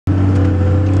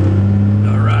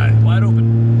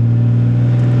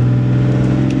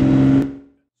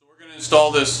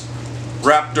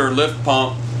Raptor lift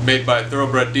pump made by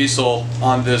Thoroughbred Diesel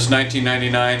on this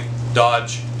 1999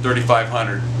 Dodge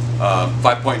 3500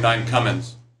 5.9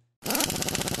 Cummins.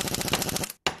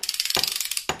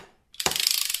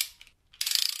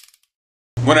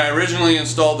 When I originally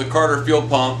installed the Carter fuel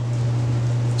pump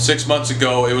 6 months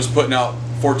ago, it was putting out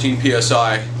 14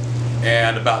 psi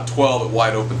and about 12 at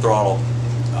wide open throttle.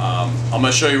 I'm going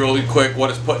to show you really quick what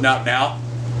it's putting out now,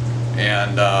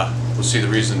 and we'll see the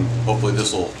reason. Hopefully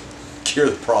this will cure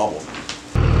the problem.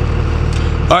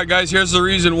 Alright guys, here's the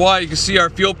reason why. You can see our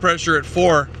fuel pressure at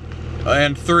 4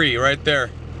 and 3 right there.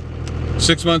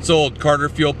 6 months old, Carter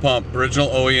fuel pump, original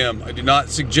OEM. I do not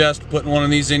suggest putting one of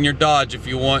these in your Dodge if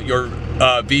you want your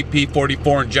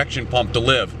VP44 injection pump to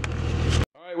live.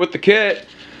 Alright, with the kit,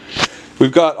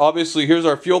 we've got, obviously, here's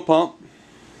our fuel pump.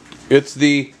 It's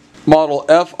the model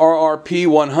FRRP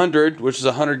 100, which is a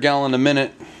 100 gallon a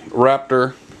minute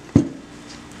Raptor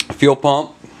fuel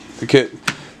pump. The kit,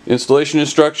 installation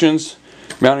instructions,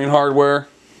 mounting hardware,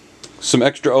 some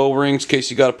extra O-rings in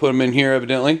case you got to put them in here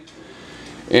evidently.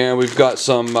 And we've got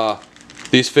some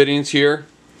these fittings here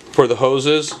for the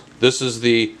hoses. This is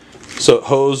the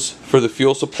hose for the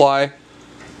fuel supply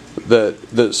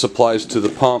that supplies to the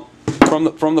pump, from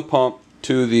the pump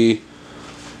to the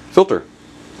filter.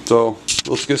 So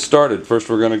let's get started.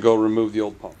 First we're going to go remove the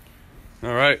old pump.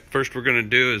 Alright, first we're going to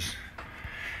do is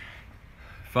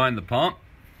find the pump.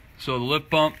 So the lift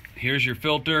pump, here's your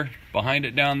filter. Behind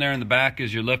it down there in the back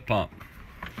is your lift pump.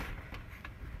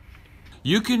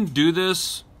 You can do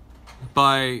this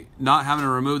by not having to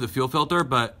remove the fuel filter,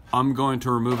 but I'm going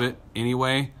to remove it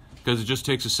anyway because it just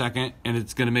takes a second and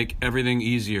it's going to make everything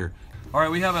easier. Alright,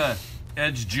 we have a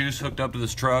Edge juice hooked up to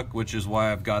this truck, which is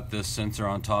why I've got this sensor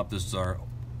on top. This is our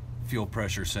fuel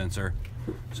pressure sensor.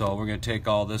 So we're going to take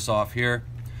all this off here.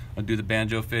 I'll do the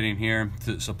banjo fitting here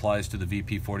that supplies to the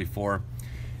VP44.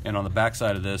 And on the back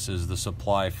side of this is the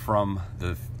supply from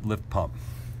the lift pump.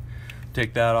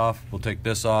 Take that off. We'll take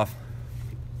this off.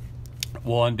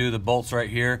 We'll undo the bolts right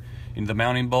here into the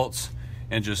mounting bolts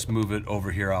and just move it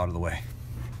over here out of the way.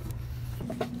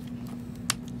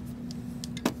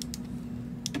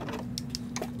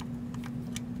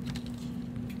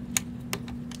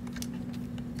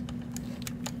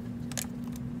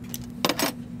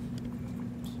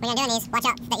 When you're doing these, watch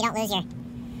out that you don't lose your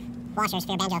washers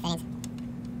for your banjo fittings.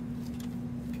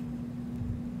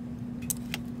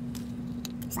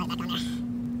 Slide back on there.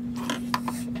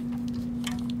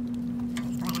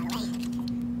 Just pull that out of the way.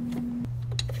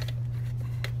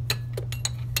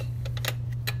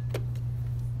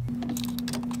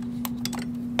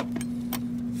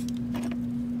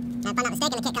 Now, if I'm not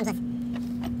mistaken, the kit comes with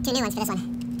 2 new ones for this one.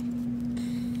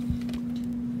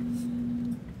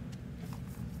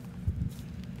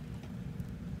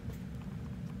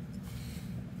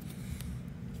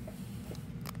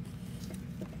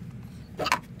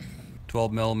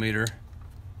 $12mm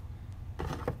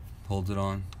holds it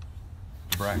on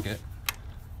bracket.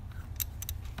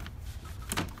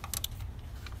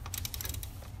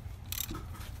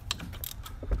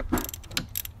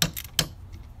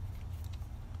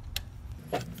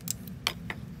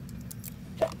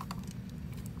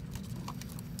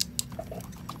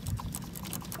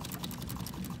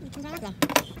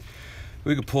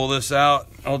 We could pull this out.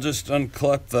 I'll just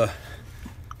unclip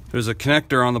there's a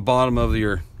connector on the bottom of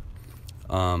your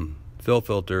fuel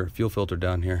filter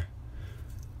down here.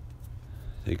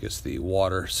 I think it's the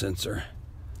water sensor.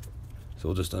 So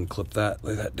we'll just unclip that,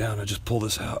 lay that down, and just pull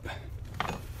this out.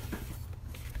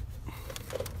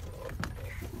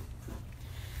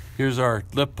 Here's our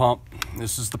lift pump.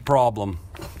 This is the problem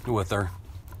with her.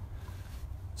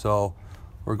 So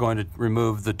we're going to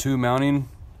remove the 2 mounting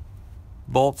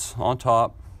bolts on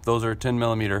top. Those are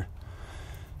 10mm.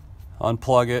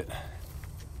 Unplug it.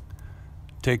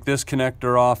 Take this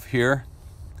connector off here.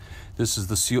 This is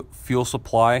the fuel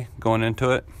supply going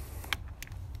into it.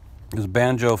 There's a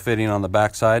banjo fitting on the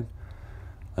back side.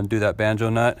 Undo that banjo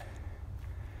nut.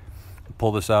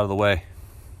 Pull this out of the way.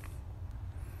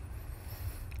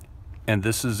 And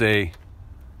this is a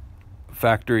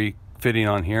factory fitting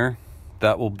on here.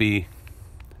 That will be,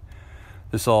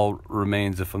 this all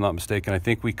remains if I'm not mistaken. I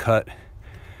think we cut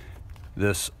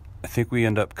this, I think we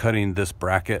end up cutting this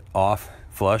bracket off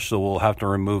flush, so we'll have to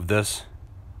remove this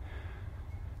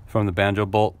from the banjo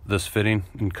bolt, this fitting,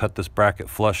 and cut this bracket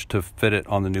flush to fit it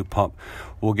on the new pump.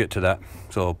 We'll get to that.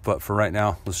 So, but for right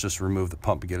now, let's just remove the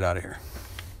pump and get out of here.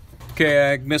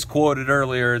 Okay, I misquoted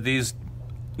earlier. These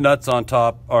nuts on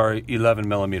top are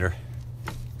 11mm.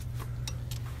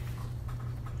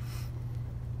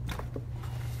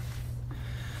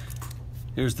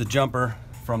 Here's the jumper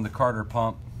from the Carter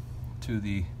pump to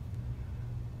the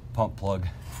pump plug.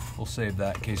 We'll save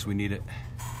that in case we need it.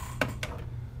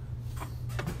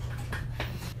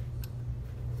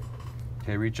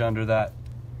 Okay, reach under that,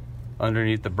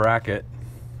 underneath the bracket,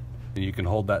 and you can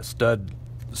hold that stud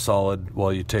solid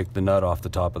while you take the nut off the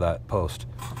top of that post.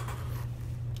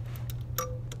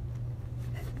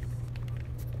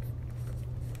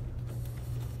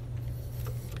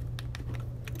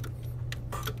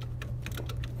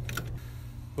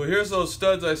 Well, here's those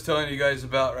studs I was telling you guys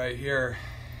about right here,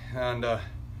 and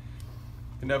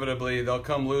inevitably they'll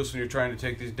come loose when you're trying to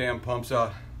take these damn pumps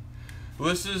out. Well,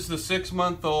 this is the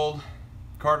 6-month-old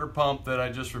Carter pump that I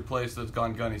just replaced that's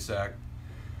gone gunny sack.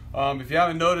 If you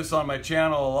haven't noticed on my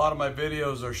channel, a lot of my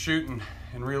videos are shooting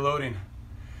and reloading.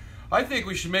 I think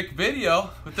we should make a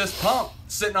video with this pump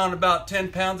sitting on about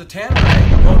 10 pounds of tannerite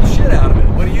and blow the shit out of it.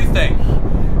 What do you think?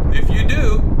 If you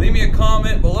do, leave me a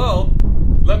comment below.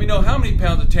 Let me know how many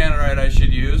pounds of tannerite I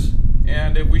should use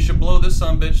and if we should blow this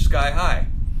sumbitch sky high.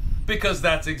 Because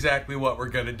that's exactly what we're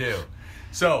gonna do.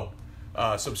 So,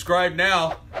 subscribe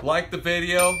now, like the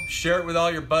video, share it with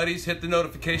all your buddies, hit the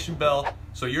notification bell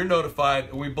so you're notified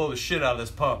and we blow the shit out of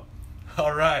this pump.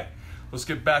 All right, let's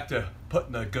get back to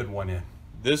putting a good one in.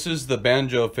 This is the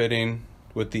banjo fitting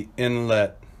with the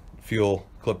inlet fuel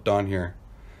clipped on here.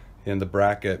 In the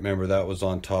bracket, remember that was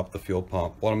on top of the fuel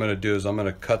pump. What I'm going to do is I'm going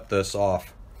to cut this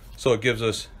off so it gives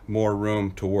us more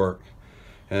room to work.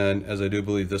 And as I do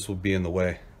believe this will be in the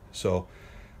way. So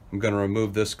I'm going to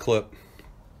remove this clip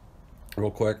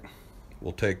real quick.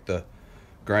 We'll take the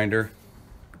grinder.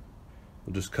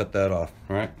 We'll just cut that off,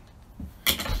 all right?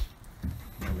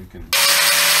 And we can...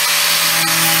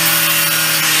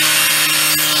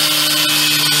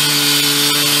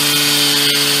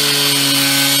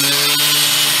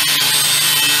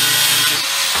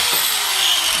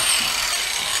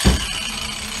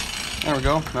 There we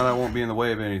go. Now that won't be in the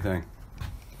way of anything.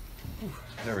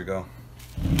 There we go.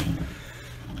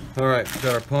 All right, we've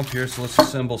got our pump here, so let's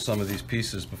assemble some of these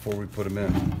pieces before we put them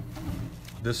in.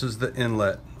 This is the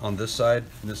inlet on this side,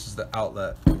 and this is the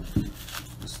outlet.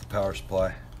 This is the power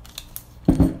supply.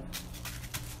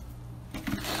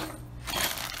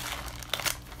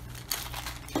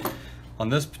 On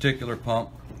this particular pump,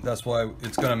 that's why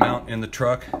it's going to mount in the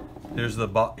truck. Here's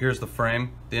the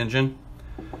frame, the engine.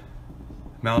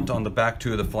 Mount on the back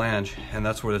two of the flange, and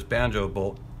that's where this banjo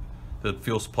bolt, the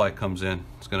fuel supply, comes in.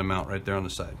 It's going to mount right there on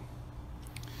the side.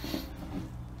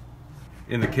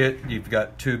 In the kit, you've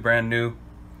got 2 brand new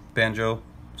banjo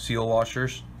seal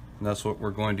washers, and that's what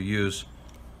we're going to use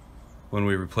when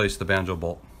we replace the banjo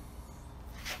bolt.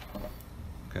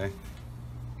 Okay,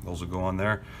 those will go on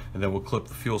there, and then we'll clip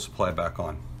the fuel supply back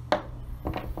on.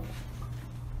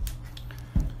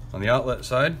 On the outlet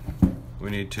side,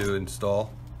 we need to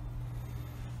install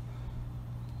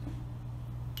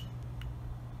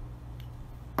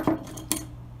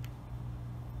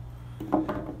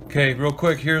okay, real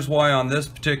quick, here's why on this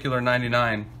particular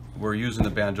 99 we're using the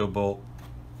banjo bolt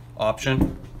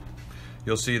option.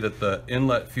 You'll see that the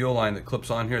inlet fuel line that clips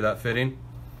on here, that fitting,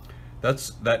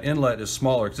 that inlet is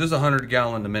smaller because this is a 100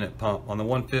 gallon a minute pump. On the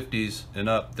 150s and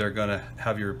up, they're gonna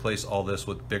have you replace all this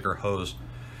with bigger hose.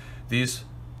 These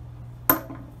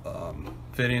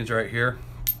fittings right here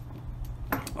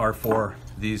are for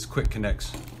these quick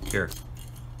connects here.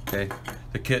 Okay,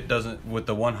 the kit doesn't, with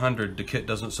the 100, the kit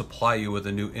doesn't supply you with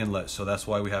a new inlet, so that's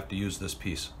why we have to use this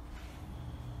piece.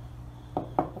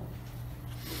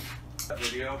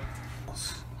 Video.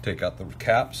 Let's take out the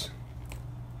caps.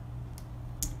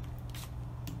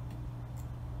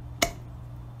 All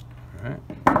right.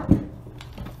 I'm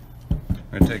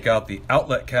going to take out the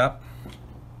outlet cap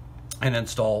and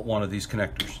install one of these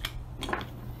connectors.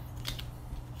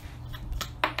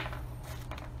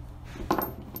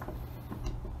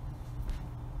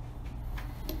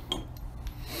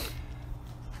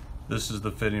 This is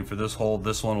the fitting for this hole.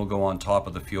 This one will go on top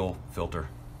of the fuel filter.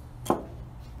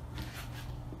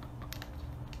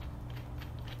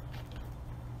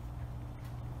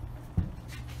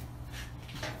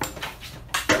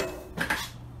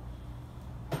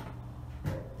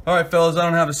 All right, fellas, I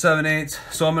don't have a 7/8,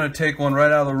 so I'm going to take one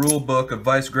right out of the rule book of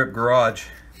Vice Grip Garage.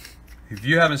 If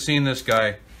you haven't seen this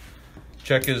guy,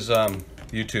 check his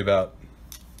YouTube out.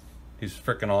 He's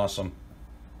freaking awesome.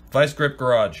 Vice Grip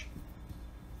Garage.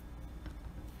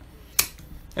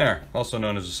 There, also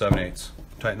known as a 7/8.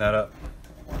 Tighten that up.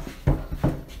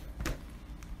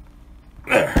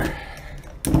 There.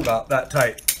 About that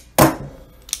tight.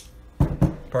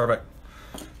 Perfect.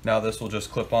 Now this will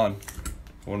just clip on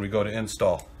when we go to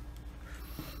install.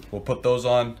 We'll put those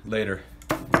on later.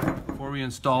 Before we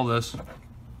install this,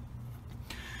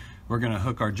 we're going to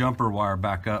hook our jumper wire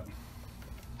back up.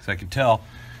 As I can tell,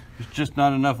 There's just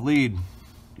not enough lead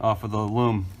off of the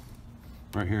loom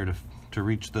right here to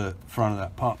reach the front of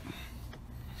that pump.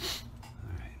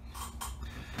 All right.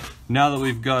 Now that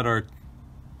we've got our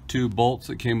 2 bolts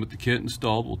that came with the kit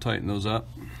installed, we'll tighten those up.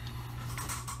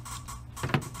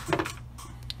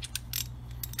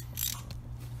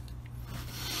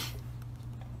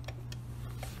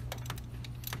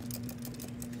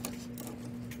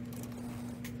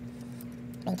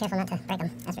 Be careful not to break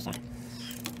them, that's for sure.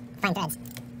 Fine threads.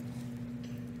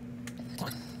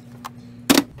 Okay.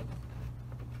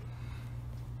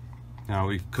 Now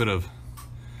we could have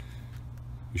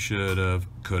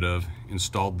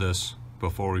installed this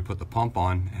before we put the pump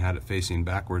on, had it facing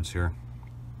backwards here.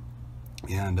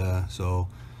 And so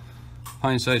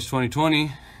hindsight's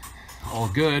 2020, all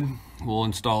good. We'll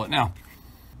install it now.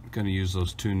 I'm gonna use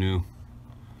those 2 new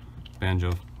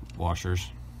banjo washers.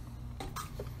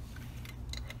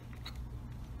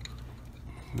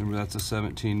 Remember, that's a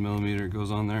 17 millimeter, it goes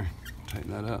on there.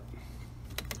 Tighten that up.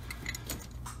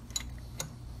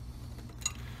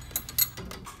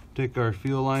 Take our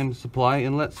fuel line supply,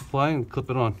 inlet supply, and clip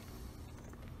it on.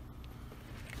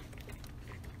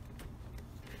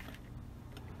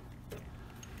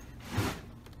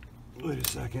 Wait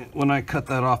a second. When I cut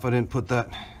that off, I didn't put that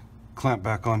clamp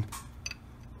back on.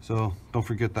 So don't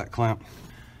forget that clamp.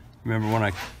 Remember when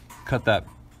I cut that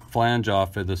flange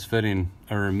off of this fitting,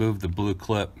 I removed the blue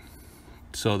clip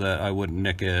so that I wouldn't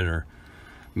nick it or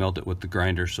melt it with the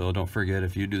grinder. So don't forget,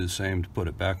 if you do the same, to put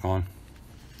it back on.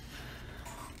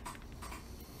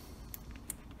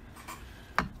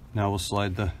 Now we'll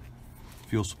slide the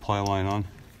fuel supply line on.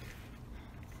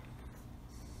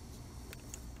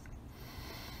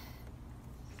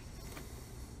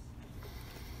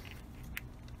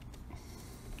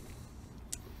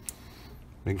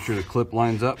 Make sure the clip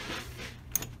lines up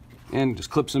and just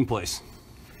clips in place.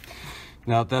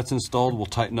 Now that that's installed, we'll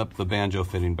tighten up the banjo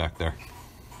fitting back there.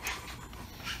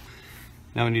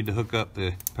 Now we need to hook up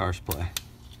the power supply.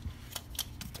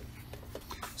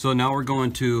 So now we're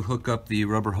going to hook up the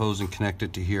rubber hose and connect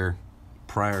it to here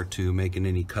prior to making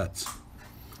any cuts.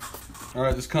 All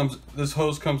right, this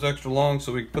hose comes extra long,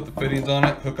 so we can put the fittings on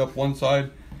it, hook up one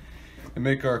side, and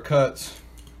make our cuts.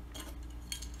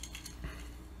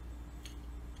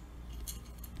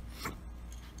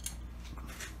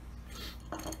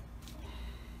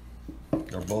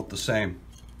 They're both the same.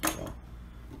 So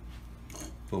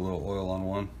put a little oil on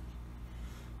one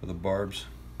for the barbs.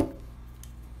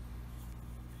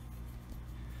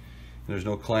 There's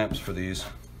no clamps for these.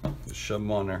 Just shove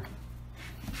them on there.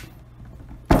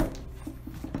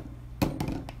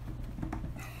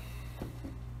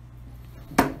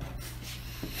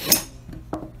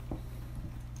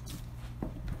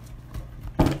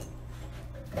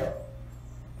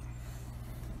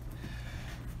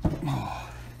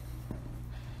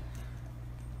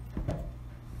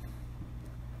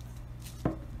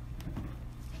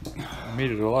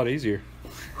 Made it a lot easier.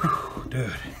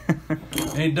 Dude,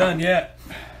 ain't done yet.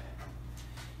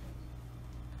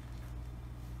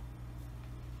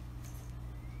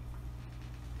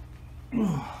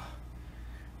 Oh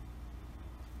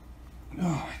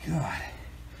my God.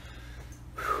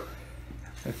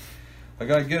 I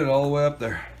gotta get it all the way up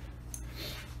there.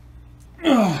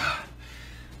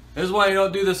 This is why you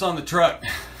don't do this on the truck.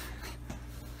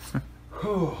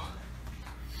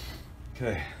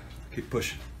 Okay, keep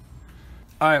pushing.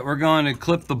 All right, we're going to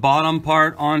clip the bottom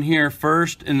part on here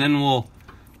first, and then we'll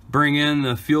bring in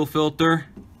the fuel filter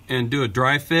and do a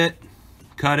dry fit,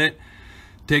 cut it,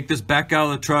 take this back out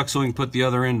of the truck so we can put the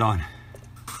other end on.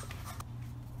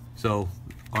 So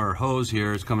our hose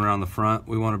here is coming around the front.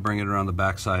 We want to bring it around the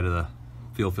back side of the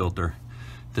fuel filter.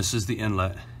 This is the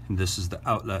inlet and this is the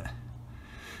outlet.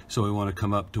 So we want to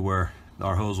come up to where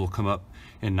our hose will come up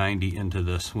and 90 into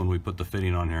this when we put the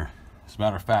fitting on here. As a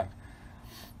matter of fact,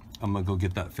 I'm gonna go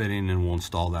get that fitting and we'll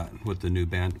install that with the new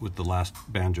with the last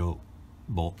banjo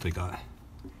bolt they got.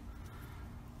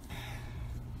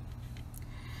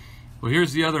 Well,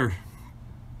 here's the other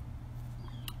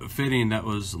fitting that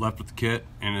was left with the kit,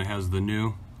 and it has the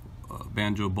new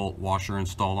banjo bolt washer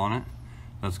installed on it.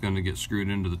 That's going to get screwed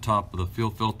into the top of the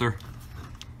fuel filter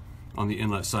on the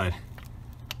inlet side.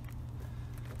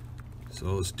 So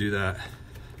let's do that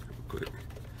real quick.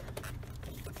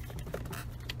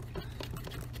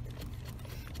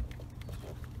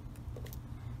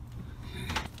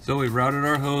 So we've routed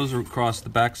our hose across the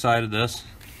back side of this,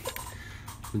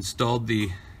 installed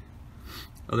the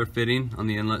other fitting on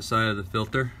the inlet side of the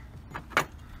filter.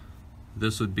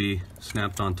 This would be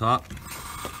snapped on top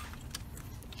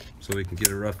so we can get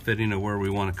a rough fitting of where we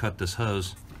want to cut this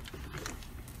hose.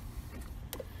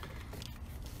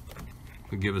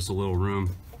 It'll give us a little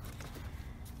room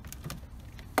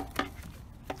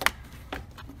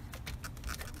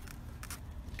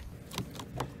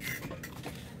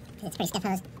It's a pretty stiff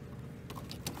hose.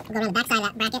 We'll go around the back side of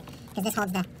that bracket because this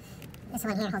holds this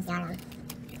one here holds the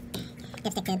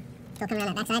dipstick tube. So we'll come around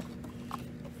that back side.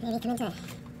 Maybe come into off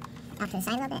to the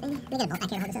side a little bit. Maybe. We get a bolt back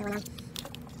here to hold this other one on.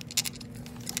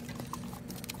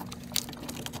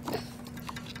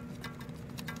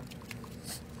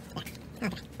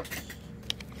 Okay.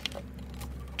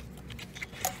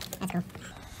 That's cool.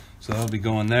 So that'll be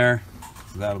going there.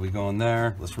 That'll be going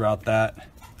there. Let's route that.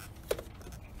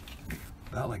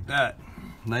 About like that.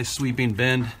 Nice sweeping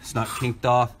bend. It's not kinked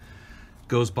off.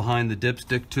 Goes behind the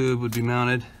dipstick tube, would be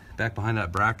mounted back behind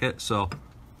that bracket. So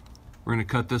we're gonna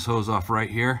cut this hose off right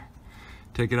here,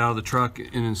 take it out of the truck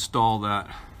and install that.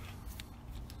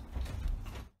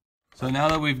 So now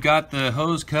that we've got the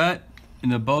hose cut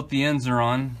and both the ends are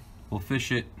on, we'll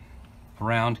fish it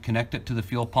around, connect it to the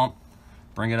fuel pump,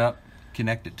 bring it up,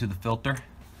 connect it to the filter,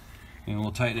 and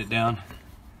we'll tighten it down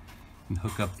and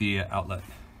hook up the outlet.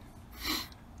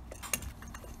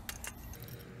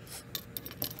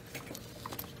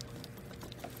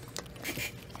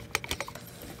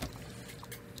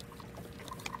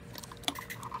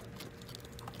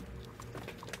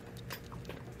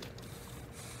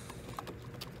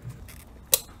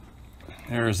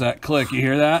 There's that click, you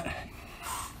hear that?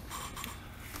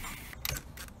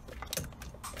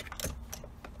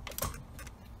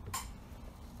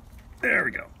 There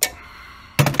we go.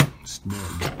 Snug.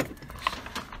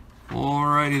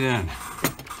 Alrighty then.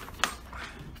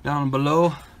 Down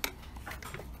below,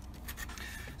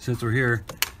 since we're here,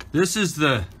 this is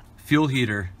the fuel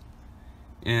heater,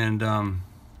 and I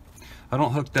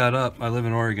don't hook that up. I live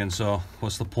in Oregon, so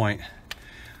what's the point?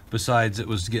 Besides, it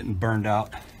was getting burned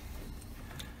out.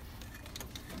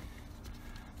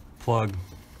 Plug.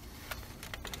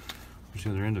 Where's the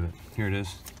other end of it? Here it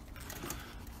is.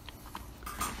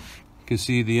 You can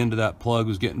see the end of that plug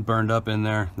was getting burned up in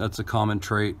there. That's a common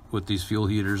trait with these fuel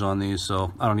heaters on these,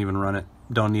 so I don't even run it.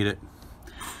 Don't need it.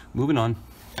 Moving on.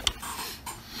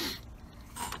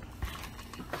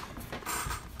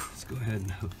 Let's go ahead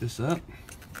and hook this up.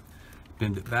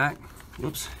 Bend it back.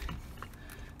 Whoops.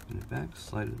 Bend it back,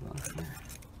 slide it off here.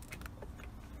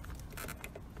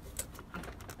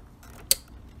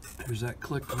 There's that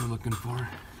click we're looking for.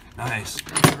 Nice.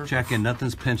 Check in,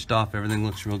 nothing's pinched off. Everything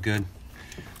looks real good.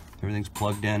 Everything's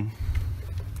plugged in.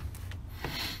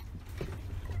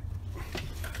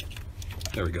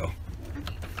 There we go.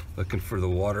 Looking for the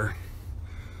water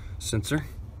sensor.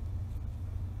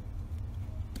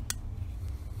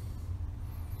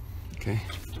 Okay.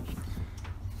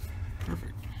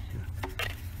 Perfect.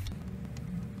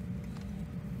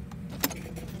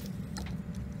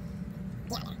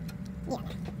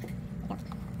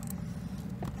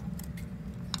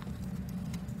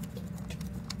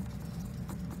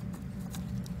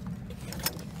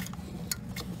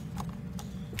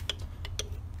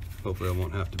 Hopefully I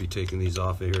won't have to be taking these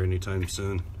off of here anytime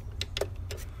soon.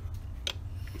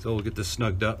 So we'll get this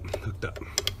snugged up, hooked up.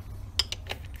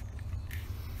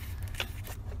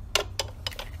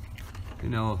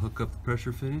 And now I'll hook up the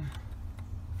pressure fitting,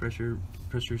 pressure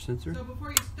sensor. So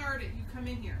before you start it, you come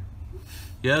in here.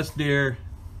 Yes, dear.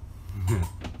 Okay.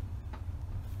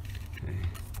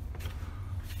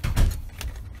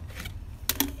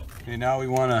 Okay, now we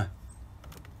want to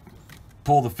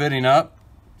pull the fitting up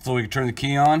so we can turn the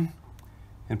key on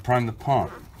and prime the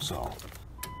pump. So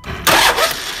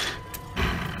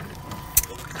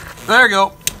there you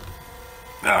go.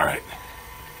 All right.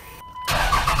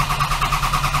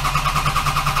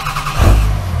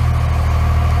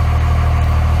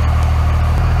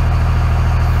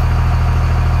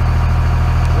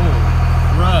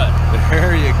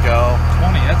 There you go.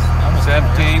 20, that's almost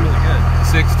 17, really good.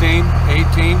 16,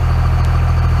 18.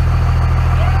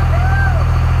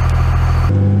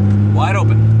 Wide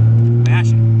open. Mash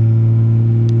it.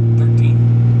 13.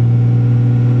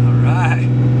 All right.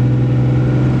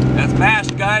 That's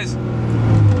mashed, guys.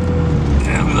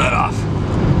 And we let off.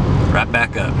 Right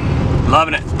back up.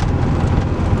 Loving it.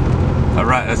 All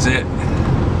right, that's it.